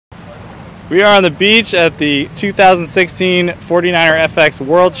We are on the beach at the 2016 49er FX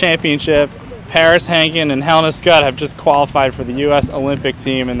World Championship. Paris, Henken, and Helena Scutt have just qualified for the U.S. Olympic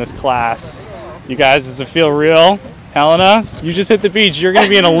team in this class. You guys, does it feel real? Helena, you just hit the beach. You're going to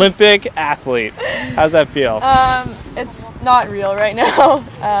be an Olympic athlete. How's that feel? It's not real right now.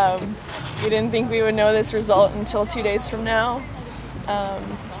 We didn't think we would know this result until 2 days from now.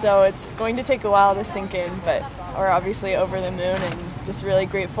 So it's going to take a while to sink in, but we're obviously over the moon and just really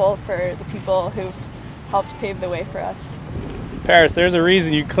grateful for the people who've helped pave the way for us. Paris, there's a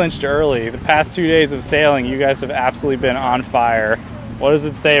reason you clinched early. The past 2 days of sailing, you guys have absolutely been on fire. What does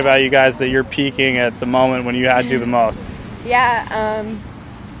it say about you guys that you're peaking at the moment when you had to the most? Yeah,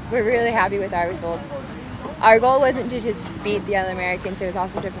 we're really happy with our results. Our goal wasn't to just beat the other Americans, it was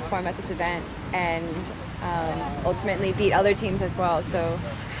also to perform at this event and ultimately beat other teams as well. So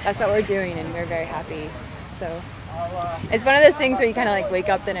that's what we're doing and we're very happy. So it's one of those things where you kind of like wake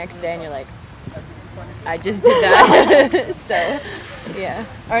up the next day and you're like, I just did that. So yeah.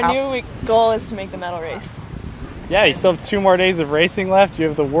 Our new goal is to make the medal race. Yeah, you still have 2 more days of racing left. You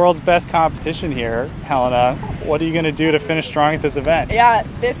have the world's best competition here, Helena. What are you going to do to finish strong at this event? Yeah,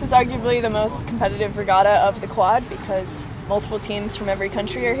 this is arguably the most competitive regatta of the quad because multiple teams from every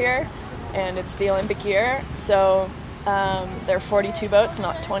country are here and it's the Olympic year. So there are 42 boats,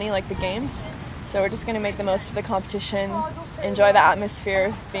 not 20 like the games. So we're just going to make the most of the competition, enjoy the atmosphere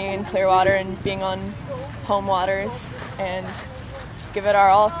of being in Clearwater and being on home waters, and just give it our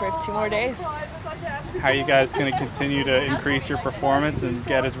all for 2 more days. How are you guys going to continue to increase your performance and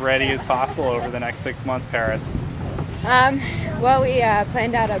get as ready as possible over the next 6 months, Paris? Well, we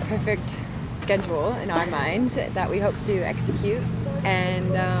planned out a perfect schedule in our minds that we hope to execute, and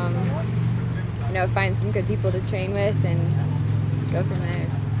you know, find some good people to train with and go from there.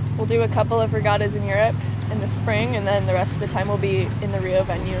 We'll do a couple of regattas in Europe in the spring, and then the rest of the time we'll be in the Rio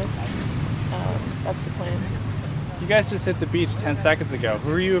venue. That's the plan. You guys just hit the beach 10 seconds ago.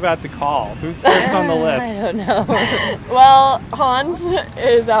 Who are you about to call? Who's first on the list? I don't know. Well, Hans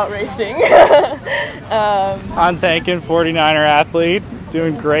is out racing. Hans Henken, 49er athlete,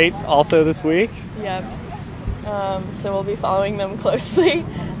 doing great also this week. Yep. So we'll be following them closely.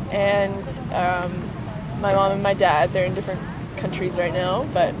 And my mom and my dad, they're in different countries right now,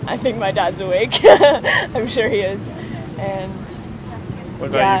 but I think my dad's awake. I'm sure he is. And what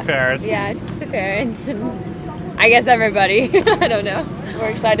about you, Paris? Yeah, just the parents and I guess everybody. I don't know. We're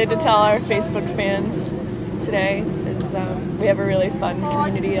excited to tell our Facebook fans today. We have a really fun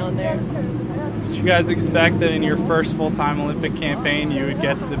community on there. Did you guys expect that in your first full-time Olympic campaign you would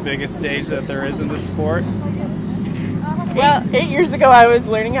get to the biggest stage that there is in the sport? Well, 8 years ago I was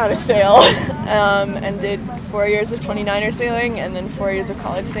learning how to sail and did 4 years of 29er sailing and then 4 years of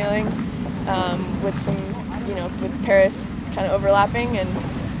college sailing with some, you know, with Paris kind of overlapping, and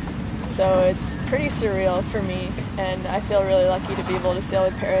so it's pretty surreal for me, and I feel really lucky to be able to sail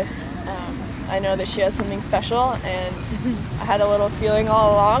with Paris. I know that she has something special, and I had a little feeling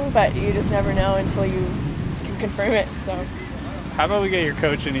all along, but you just never know until you can confirm it. So, how about we get your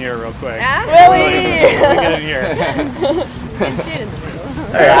coach in here real quick? Willie! Get in here. Stand in the middle.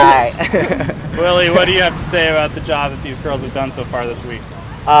 All right. Willie, what do you have to say about the job that these girls have done so far this week?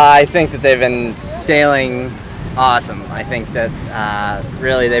 I think that they've been sailing awesome. I think that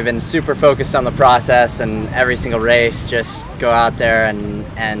really they've been super focused on the process, and every single race just go out there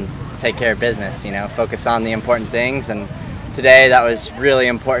and take care of business, you know, focus on the important things. And today that was really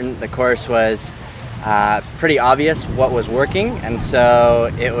important. The course was pretty obvious what was working, and so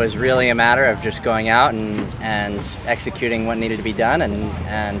it was really a matter of just going out and executing what needed to be done,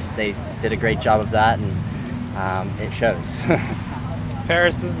 and they did a great job of that, and it shows.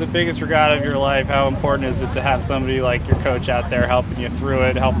 Paris, this is the biggest regatta of your life. How important is it to have somebody like your coach out there helping you through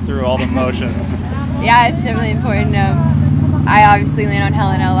it, help through all the motions? Yeah, it's definitely important. I obviously lean on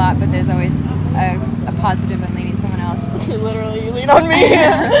Helena a lot, but there's always a positive in leaning someone else. Literally, you lean on me.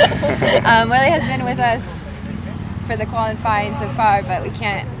 Willie has been with us for the qualifying so far, but we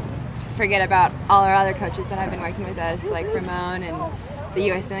can't forget about all our other coaches that have been working with us, like Ramon and the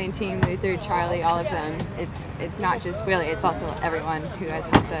U.S. sailing team, Luther, Charlie, all of them. It's not just Willie, it's also everyone who has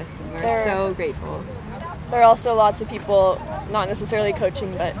helped us, and we're so grateful. There are also lots of people, not necessarily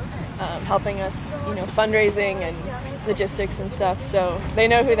coaching, but helping us, you know, fundraising and logistics and stuff. So they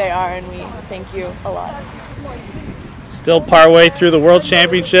know who they are, and we thank you a lot. Still partway through the World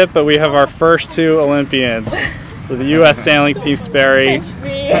Championship, but we have our first 2 Olympians. For the U.S. sailing team, Sperry.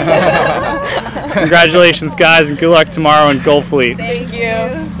 Congratulations, guys, and good luck tomorrow in Gold Fleet. Thank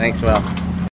you. Thanks, Will.